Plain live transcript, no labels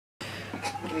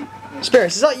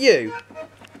Spirits, is that you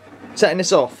setting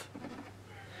this off?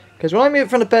 Because when I move it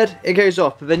from the bed, it goes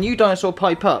off, but then you dinosaur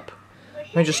pipe up.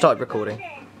 Let me just start recording.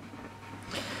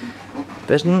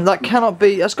 That cannot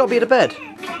be, that's got to be the bed.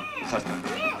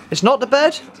 It's not the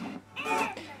bed?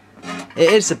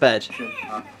 It is the bed.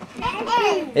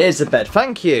 It is the bed,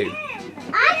 thank you.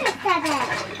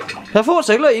 I thought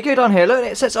so, look, you go down here, look,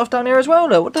 it sets off down here as well,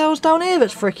 look. What the hell's down here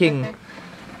that's freaking...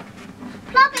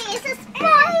 Bobby, it's a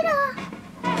spider!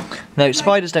 No,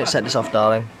 spiders don't set this off,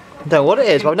 darling. I don't know what it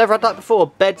is, but I've never had that before.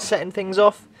 Bed setting things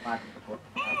off.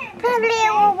 Probably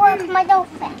it will work on my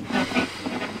dolphin.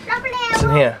 It's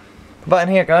in here. What about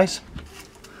in here, guys?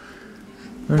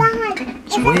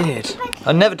 It's weird.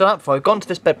 I've never done that before. I've gone to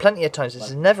this bed plenty of times. This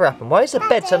has never happened. Why is the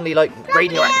bed suddenly like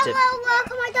radioactive? It will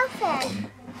work on my dolphin.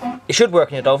 It should work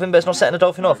on your dolphin, but it's not setting the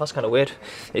dolphin off. That's kind of weird.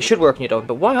 It should work on your dolphin,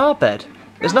 but why our bed?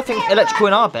 There's nothing electrical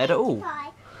in our bed at all. Probably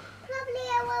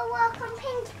it will work on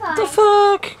Pinkie Pie. The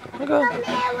fuck? Probably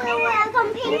it will work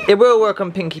on Pinkie Pie. It will work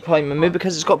on Pinkie Pie, Moo,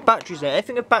 because it's got batteries in it.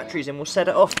 Anything with batteries in will set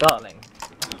it off, darling.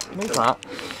 Move that.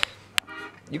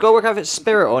 You got to work out if it's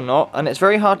spirit or not, and it's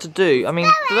very hard to do. I mean,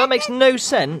 that makes no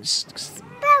sense. Spirit?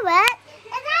 Is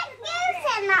that you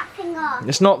setting that thing off?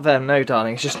 It's not them, no,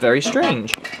 darling. It's just very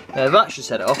strange. That should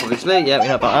set it off, obviously. Yeah, we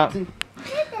know about that.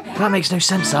 That makes no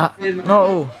sense, that. Not at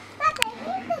all.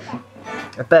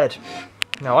 A bed.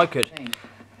 Now, I could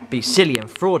be silly and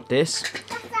fraud this.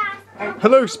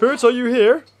 Hello, spirits, are you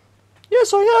here?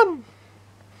 Yes, I am.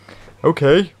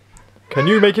 Okay. Can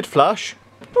you make it flash?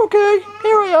 Okay,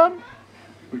 here I am.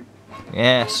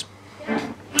 Yes.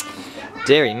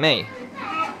 Dearie me.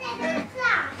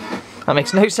 That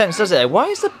makes no sense, does it? Why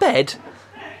is the bed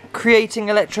creating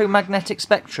electromagnetic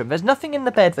spectrum? There's nothing in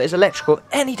the bed that is electrical of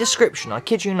any description, I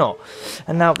kid you not.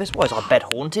 And now this, what, is our bed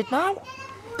haunted now?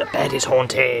 The bed is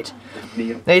haunted.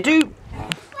 They do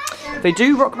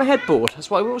rock my headboard, that's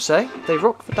what I will say. They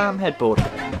rock the damn headboard.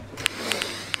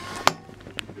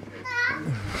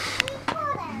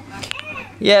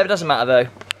 Yeah, but it doesn't matter though.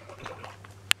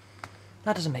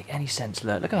 That doesn't make any sense,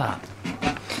 look at that.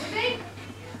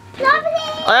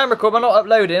 I am recording, I'm not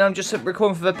uploading, I'm just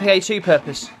recording for the K2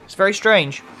 purpose. It's very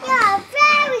strange. Yeah,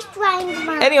 very strange,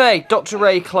 man. Anyway, Dr.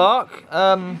 Ray Clark,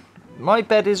 my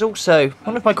bed is also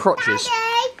one of my crotches.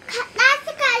 Daddy, that's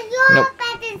because your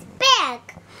bed is big.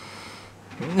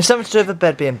 There's something to do with the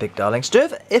bed being big, darling. It's to do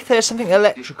with if there's something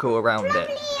electrical around it.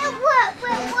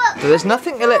 But there's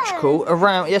nothing electrical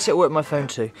around. Yes, it'll work on my phone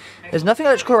too. There's nothing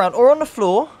electrical around or on the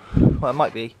floor. Well, it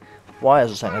might be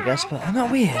wires or something, I guess, but isn't that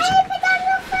weird?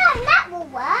 That will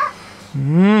work.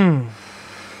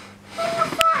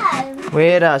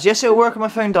 Weird as. Yes, it'll work on my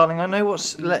phone, darling. I know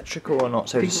what's electrical or not,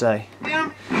 so to say.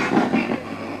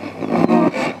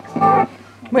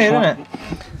 Weird, isn't it?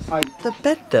 The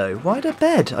bed, though. Why the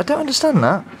bed? I don't understand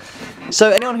that.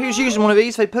 So, anyone who's using one of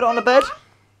these, they put it on the bed.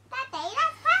 Daddy,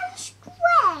 that's very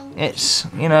strange. It's,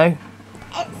 you know,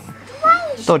 It's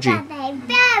strange, dodgy. Daddy.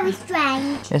 Very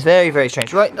strange. It's very, very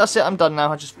strange. Right, that's it. I'm done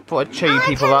now. I just thought I'd show you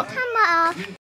people that.